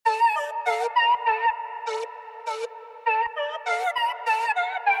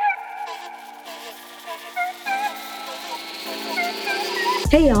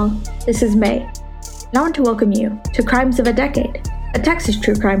Hey y'all, this is May, and I want to welcome you to Crimes of a Decade, a Texas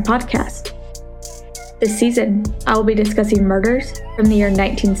true crime podcast. This season, I will be discussing murders from the year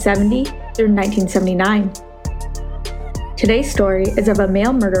 1970 through 1979. Today's story is of a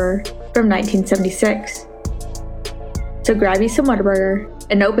male murderer from 1976. So grab you some Whataburger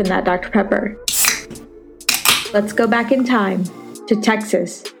and open that Dr. Pepper. Let's go back in time to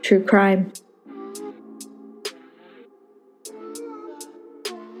Texas true crime.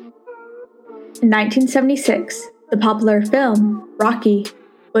 In 1976, the popular film Rocky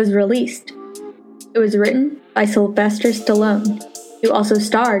was released. It was written by Sylvester Stallone, who also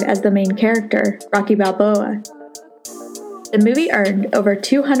starred as the main character, Rocky Balboa. The movie earned over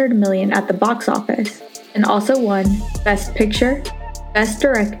 $200 million at the box office and also won Best Picture, Best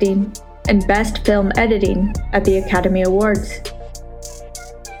Directing, and Best Film Editing at the Academy Awards.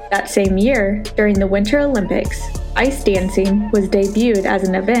 That same year, during the Winter Olympics, ice dancing was debuted as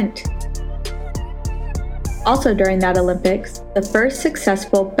an event. Also during that Olympics, the first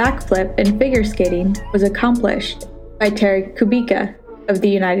successful backflip in figure skating was accomplished by Terry Kubica of the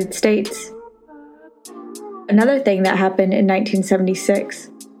United States. Another thing that happened in 1976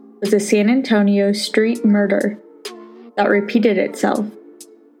 was a San Antonio street murder that repeated itself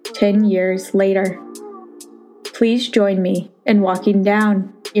 10 years later. Please join me in walking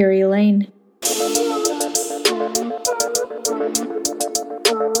down Erie Lane.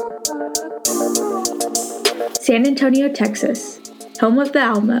 San Antonio, Texas, home of the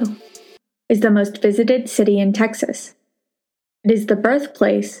Alamo, is the most visited city in Texas. It is the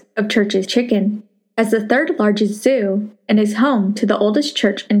birthplace of Church's Chicken, as the third largest zoo, and is home to the oldest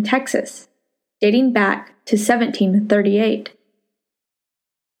church in Texas, dating back to 1738.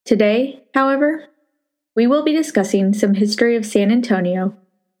 Today, however, we will be discussing some history of San Antonio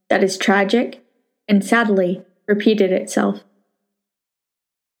that is tragic and sadly repeated itself.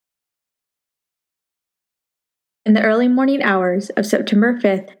 In the early morning hours of September 5,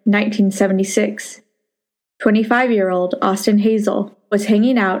 1976, 25-year-old Austin Hazel was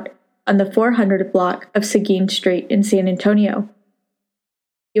hanging out on the 400 block of Seguin Street in San Antonio.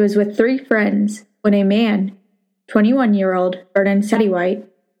 He was with three friends when a man, 21-year-old Vernon Sattywhite,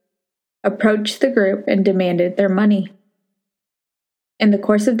 approached the group and demanded their money. In the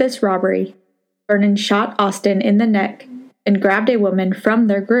course of this robbery, Vernon shot Austin in the neck and grabbed a woman from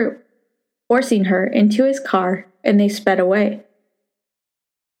their group, forcing her into his car, and they sped away.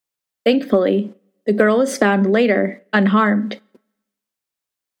 Thankfully, the girl was found later unharmed.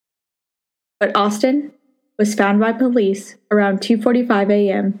 But Austin was found by police around 2:45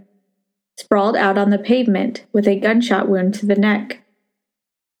 a.m., sprawled out on the pavement with a gunshot wound to the neck.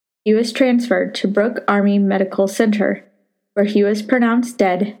 He was transferred to Brooke Army Medical Center, where he was pronounced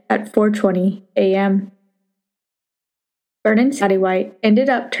dead at 4:20 a.m. Vernon Sattywhite ended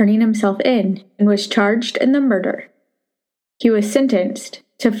up turning himself in and was charged in the murder. He was sentenced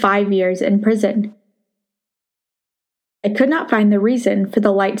to 5 years in prison. I could not find the reason for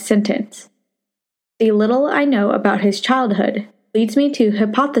the light sentence. The little I know about his childhood leads me to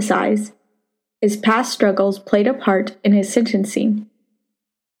hypothesize his past struggles played a part in his sentencing.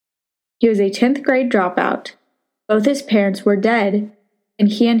 He was a 10th grade dropout. Both his parents were dead, and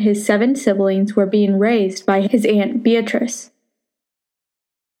he and his 7 siblings were being raised by his Aunt Beatrice.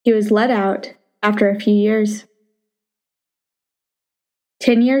 He was let out after a few years.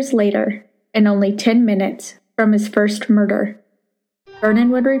 10 years later, and only 10 minutes from his first murder,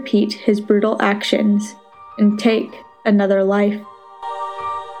 Vernon would repeat his brutal actions and take another life.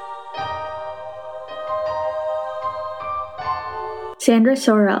 Sandra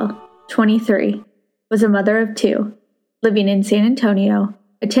Sorrell, 23, was a mother of 2, living in San Antonio,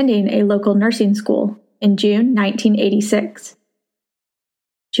 attending a local nursing school in June 1986.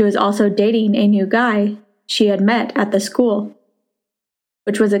 She was also dating a new guy she had met at the school,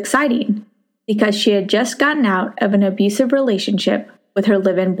 which was exciting because she had just gotten out of an abusive relationship with her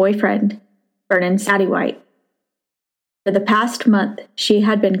live-in boyfriend, Vernon Sattywhite. For the past month, she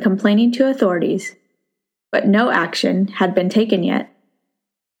had been complaining to authorities, but no action had been taken yet.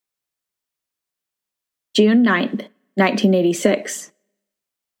 June 9th, 1986.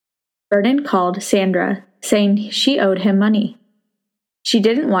 Vernon called Sandra, saying she owed him money. She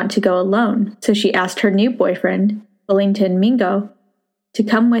didn't want to go alone, so she asked her new boyfriend, Wellington Mingo, to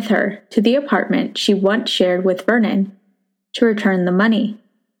come with her to the apartment she once shared with Vernon to return the money.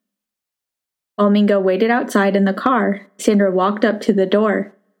 While Mingo waited outside in the car, Sandra walked up to the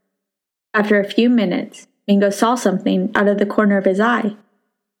door. After a few minutes, Mingo saw something out of the corner of his eye.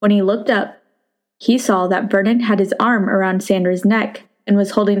 When he looked up, he saw that Vernon had his arm around Sandra's neck and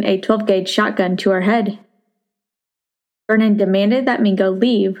was holding a 12-gauge shotgun to her head. Vernon demanded that Mingo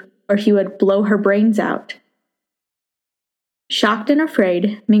leave or he would blow her brains out. Shocked and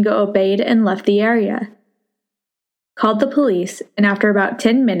afraid, Mingo obeyed and left the area. Called the police, and after about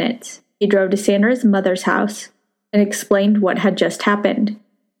 10 minutes, he drove to Sandra's mother's house and explained what had just happened.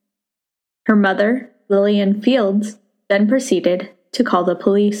 Her mother, Lillian Fields, then proceeded to call the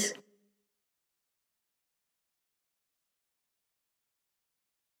police.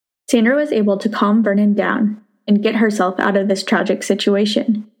 Sandra was able to calm Vernon down and get herself out of this tragic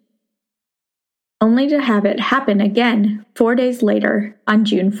situation, only to have it happen again 4 days later on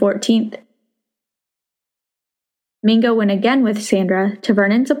June 14th. Mingo went again with Sandra to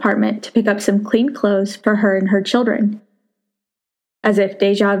Vernon's apartment to pick up some clean clothes for her and her children. As if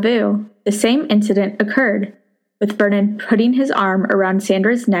deja vu, the same incident occurred, with Vernon putting his arm around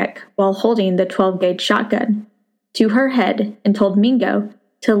Sandra's neck while holding the 12-gauge shotgun to her head and told Mingo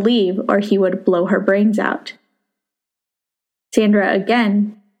to leave or he would blow her brains out. Sandra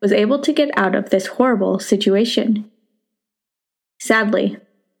again was able to get out of this horrible situation. Sadly,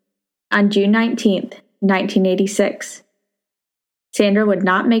 on June 19th, 1986, Sandra would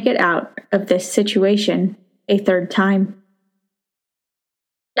not make it out of this situation a third time.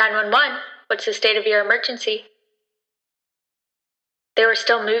 911, what's the state of your emergency? They were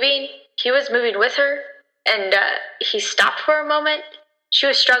still moving. He was moving with her, and he stopped for a moment. She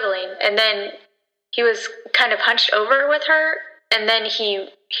was struggling, and then he was kind of hunched over with her, and then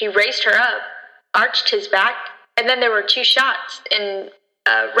he raised her up, arched his back, and then there were 2 shots in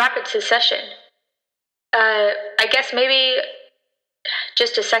rapid succession. I guess maybe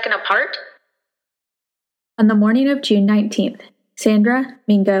just a second apart? On the morning of June 19th, Sandra,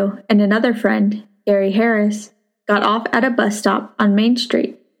 Mingo, and another friend, Gary Harris, got off at a bus stop on Main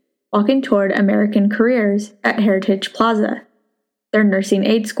Street, walking toward American Careers at Heritage Plaza, their nursing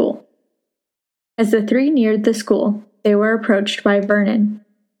aid school. As the 3 neared the school, they were approached by Vernon,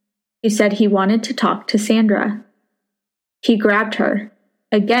 who said he wanted to talk to Sandra. He grabbed her,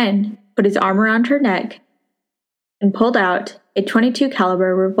 again put his arm around her neck, and pulled out a .22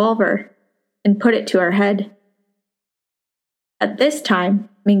 caliber revolver and put it to her head. At this time,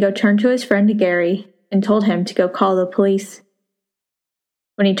 Mingo turned to his friend Gary and told him to go call the police.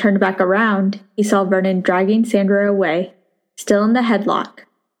 When he turned back around, he saw Vernon dragging Sandra away, still in the headlock.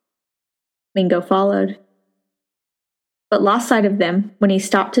 Mingo followed, but lost sight of them when he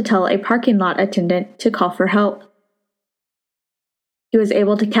stopped to tell a parking lot attendant to call for help. He was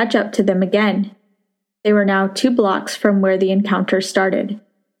able to catch up to them again. They were now 2 blocks from where the encounter started,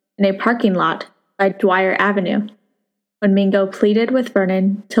 in a parking lot by Dwyer Avenue, when Mingo pleaded with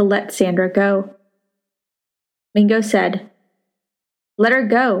Vernon to let Sandra go. Mingo said, "Let her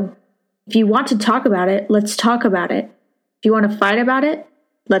go. If you want to talk about it, let's talk about it. If you want to fight about it,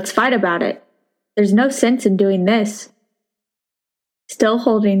 let's fight about it. There's no sense in doing this." Still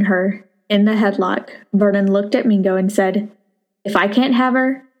holding her in the headlock, Vernon looked at Mingo and said, "If I can't have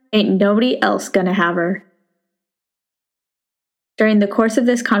her, ain't nobody else gonna have her." During the course of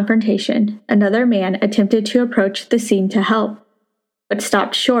this confrontation, another man attempted to approach the scene to help, but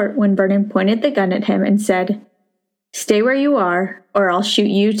stopped short when Vernon pointed the gun at him and said, "Stay where you are, or I'll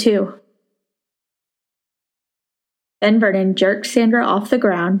shoot you too." Then Vernon jerked Sandra off the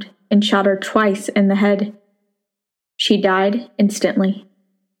ground and shot her twice in the head. She died instantly.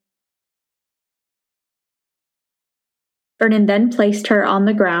 Vernon then placed her on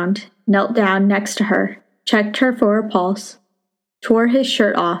the ground, knelt down next to her, checked her for a pulse, tore his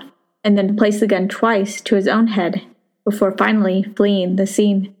shirt off, and then placed the gun twice to his own head before finally fleeing the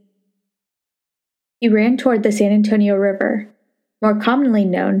scene. He ran toward the San Antonio River, more commonly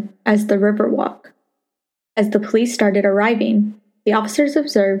known as the Riverwalk. As the police started arriving, the officers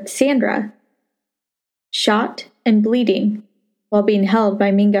observed Sandra, shot and bleeding, while being held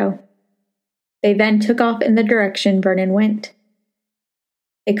by Mingo. They then took off in the direction Vernon went.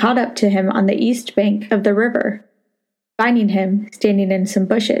 They caught up to him on the east bank of the river, finding him standing in some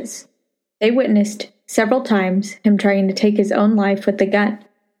bushes. They witnessed several times him trying to take his own life with the gun,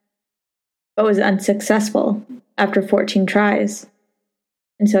 but was unsuccessful after 14 tries,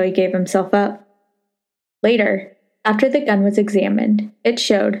 and so he gave himself up. Later, after the gun was examined, it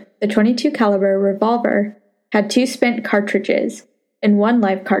showed the .22 caliber revolver had 2 spent cartridges and 1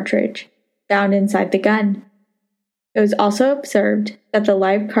 live cartridge found inside the gun. It was also observed that the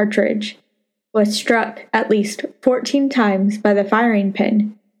live cartridge was struck at least 14 times by the firing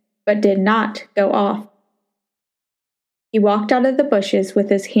pin, but did not go off. He walked out of the bushes with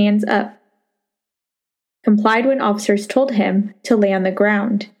his hands up, complied when officers told him to lay on the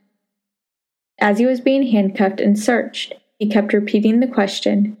ground, As he was being handcuffed and searched, he kept repeating the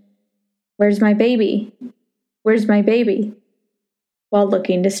question, "Where's my baby? Where's my baby?" while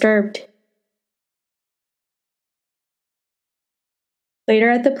looking disturbed. Later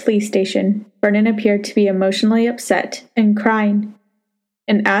at the police station, Vernon appeared to be emotionally upset and crying,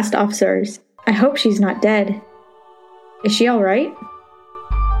 and asked officers, "I hope she's not dead. Is she all right?"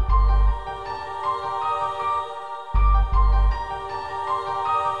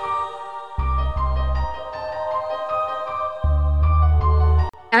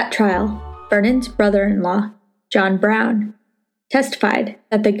 At trial, Vernon's brother-in-law, John Brown, testified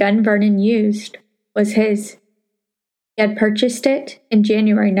that the gun Vernon used was his. He had purchased it in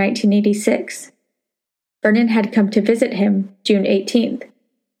January 1986. Vernon had come to visit him June 18th,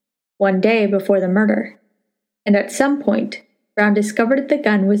 one day before the murder, and at some point, Brown discovered the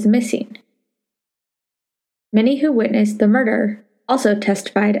gun was missing. Many who witnessed the murder also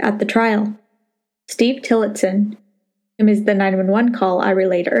testified at the trial. Steve Tillotson, whom is the 911 call I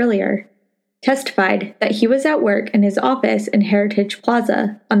relayed earlier, testified that he was at work in his office in Heritage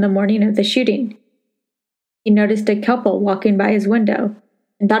Plaza on the morning of the shooting. He noticed a couple walking by his window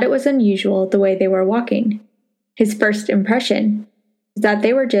and thought it was unusual the way they were walking. His first impression was that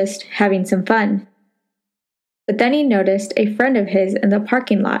they were just having some fun. But then he noticed a friend of his in the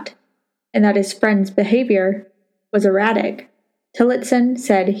parking lot, and that his friend's behavior was erratic. Tillotson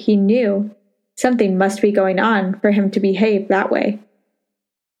said he knew something must be going on for him to behave that way.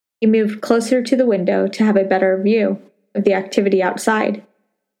 He moved closer to the window to have a better view of the activity outside.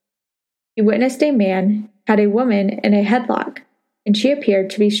 He witnessed a man had a woman in a headlock, and she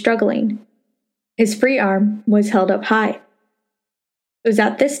appeared to be struggling. His free arm was held up high. It was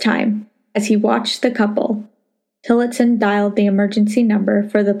at this time, as he watched the couple, Tillotson dialed the emergency number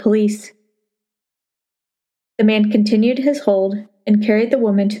for the police. The man continued his hold and carried the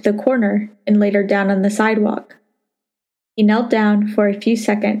woman to the corner and laid her down on the sidewalk. He knelt down for a few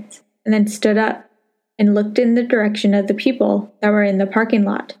seconds and then stood up and looked in the direction of the people that were in the parking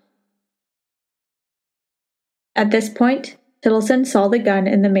lot. At this point, Tillotson saw the gun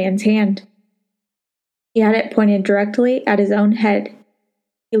in the man's hand. He had it pointed directly at his own head.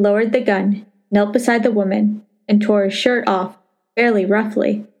 He lowered the gun, knelt beside the woman, and tore his shirt off, fairly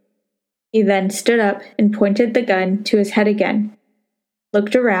roughly. He then stood up and pointed the gun to his head again,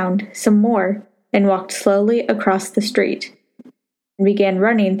 looked around some more, and walked slowly across the street, and began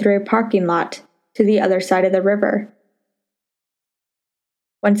running through a parking lot to the other side of the river.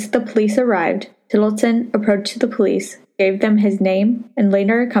 Once the police arrived, Tillotson approached the police, gave them his name, and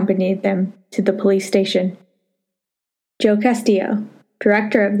later accompanied them to the police station. Joe Castillo,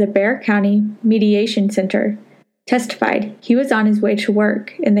 director of the Bexar County Mediation Center, testified he was on his way to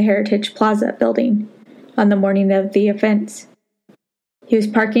work in the Heritage Plaza building on the morning of the offense. He was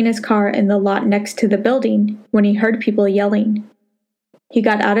parking his car in the lot next to the building when he heard people yelling. He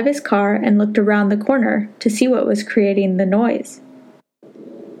got out of his car and looked around the corner to see what was creating the noise.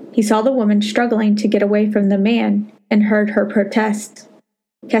 He saw the woman struggling to get away from the man and heard her protests.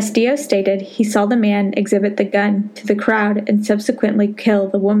 Castillo stated he saw the man exhibit the gun to the crowd and subsequently kill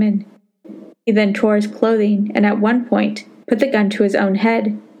the woman. He then tore his clothing and at one point put the gun to his own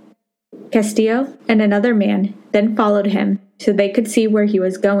head. Castillo and another man then followed him so they could see where he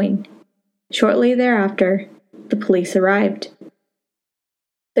was going. Shortly thereafter, the police arrived.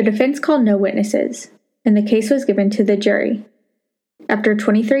 The defense called no witnesses, and the case was given to the jury. After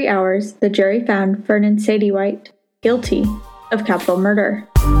 23 hours, the jury found Vernon Sadie-White guilty of capital murder.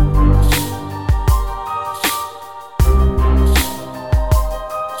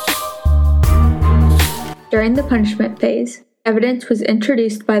 During the punishment phase, evidence was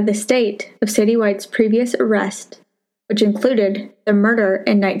introduced by the state of Sadie-White's previous arrest, which included the murder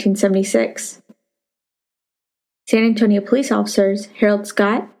in 1976. San Antonio police officers Harold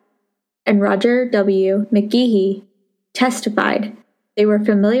Scott and Roger W. McGehee testified they were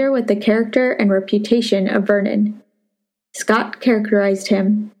familiar with the character and reputation of Vernon. Scott characterized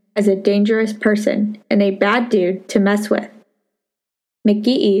him as a dangerous person and a bad dude to mess with.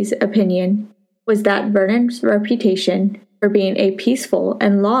 McGee's opinion was that Vernon's reputation for being a peaceful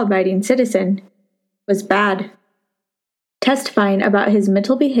and law-abiding citizen was bad. Testifying about his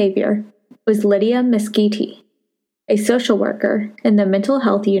mental behavior was Lydia Mesquite, a social worker in the mental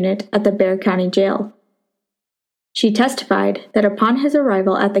health unit at the Bexar County Jail. She testified that upon his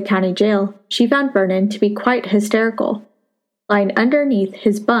arrival at the county jail, she found Vernon to be quite hysterical, lying underneath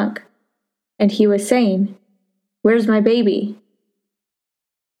his bunk, and he was saying, "Where's my baby?"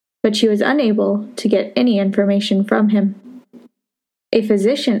 But she was unable to get any information from him. A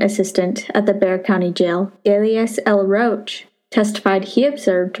physician assistant at the Bexar County Jail, Elias L. Roach, testified he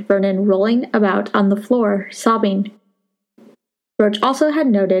observed Vernon rolling about on the floor, sobbing. Roach also had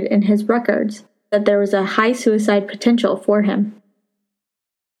noted in his records that there was a high suicide potential for him.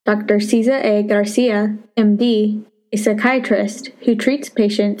 Dr. Cesar A. Garcia, MD, a psychiatrist who treats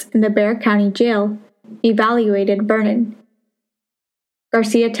patients in the Bexar County Jail, evaluated Vernon.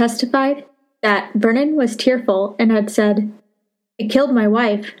 Garcia testified that Vernon was tearful and had said, "I killed my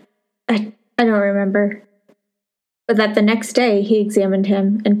wife. I don't remember." But that the next day he examined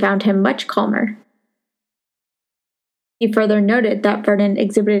him and found him much calmer. He further noted that Vernon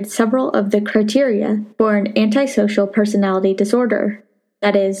exhibited several of the criteria for an antisocial personality disorder,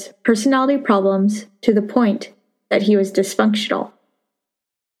 that is, personality problems to the point that he was dysfunctional.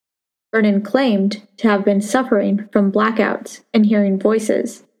 Vernon claimed to have been suffering from blackouts and hearing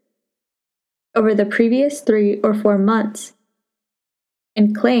voices over the previous 3 or 4 months,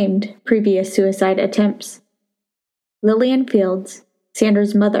 and claimed previous suicide attempts. Lillian Fields,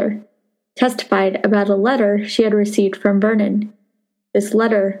 Sandra's mother, testified about a letter she had received from Vernon. This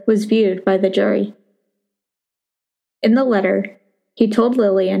letter was viewed by the jury. In the letter, he told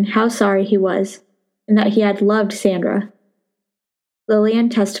Lillian how sorry he was and that he had loved Sandra. Lillian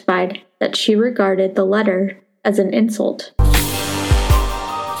testified that she regarded the letter as an insult.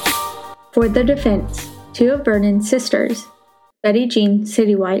 For the defense, 2 of Vernon's sisters, Betty Jean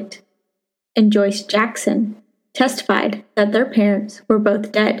Citywhite and Joyce Jackson, testified that their parents were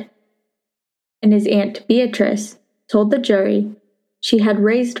both dead, and his aunt Beatrice told the jury she had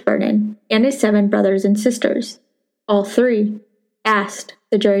raised Vernon and his 7 brothers and sisters. All 3 asked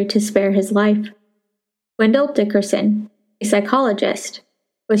the jury to spare his life. Wendell Dickerson, a psychologist,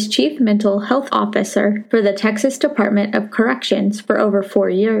 was chief mental health officer for the Texas Department of Corrections for over 4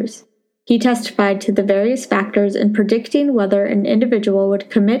 years. He testified to the various factors in predicting whether an individual would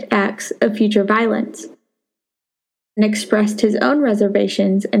commit acts of future violence, and expressed his own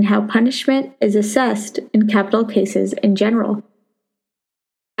reservations in how punishment is assessed in capital cases in general.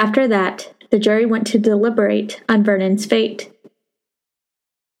 After that, the jury went to deliberate on Vernon's fate.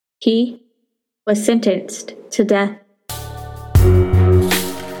 He was sentenced to death.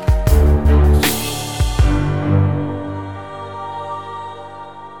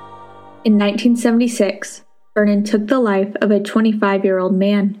 In 1976, Vernon took the life of a 25-year-old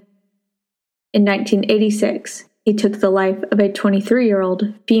man. In 1986, he took the life of a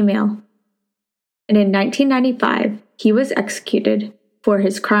 23-year-old female. And in 1995, he was executed for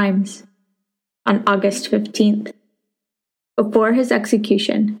his crimes on August 15th. Before his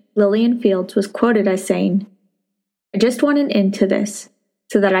execution, Lillian Fields was quoted as saying, "I just want an end to this,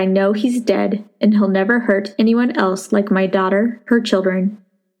 so that I know he's dead and he'll never hurt anyone else like my daughter, her children,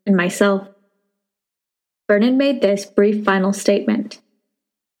 and myself." Vernon made this brief final statement.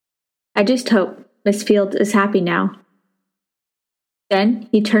 "I just hope Miss Fields is happy now." Then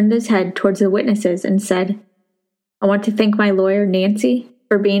he turned his head towards the witnesses and said, "I want to thank my lawyer, Nancy,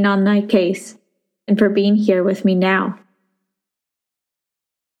 for being on my case and for being here with me now."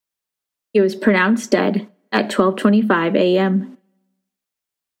 He was pronounced dead at 12:25 a.m.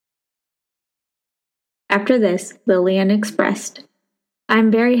 After this, Lillian expressed, "I'm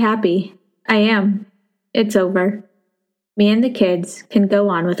very happy. I am. It's over. Me and the kids can go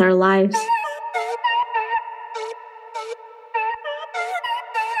on with our lives."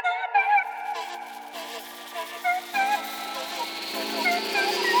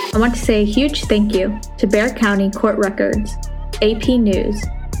 I want to say a huge thank you to Bexar County Court Records, AP News,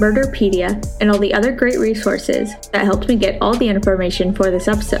 Murderpedia, and all the other great resources that helped me get all the information for this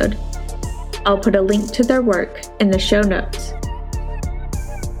episode. I'll put a link to their work in the show notes.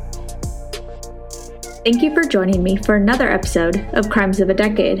 Thank you for joining me for another episode of Crimes of a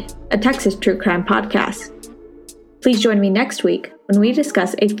Decade, a Texas true crime podcast. Please join me next week when we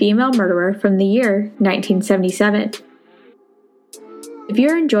discuss a female murderer from the year 1977. If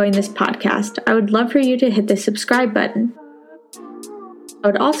you're enjoying this podcast, I would love for you to hit the subscribe button. I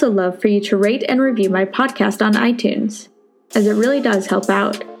would also love for you to rate and review my podcast on iTunes, as it really does help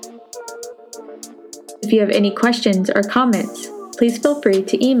out. If you have any questions or comments, please feel free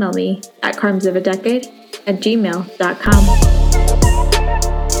to email me at crimesofadecade@gmail.com.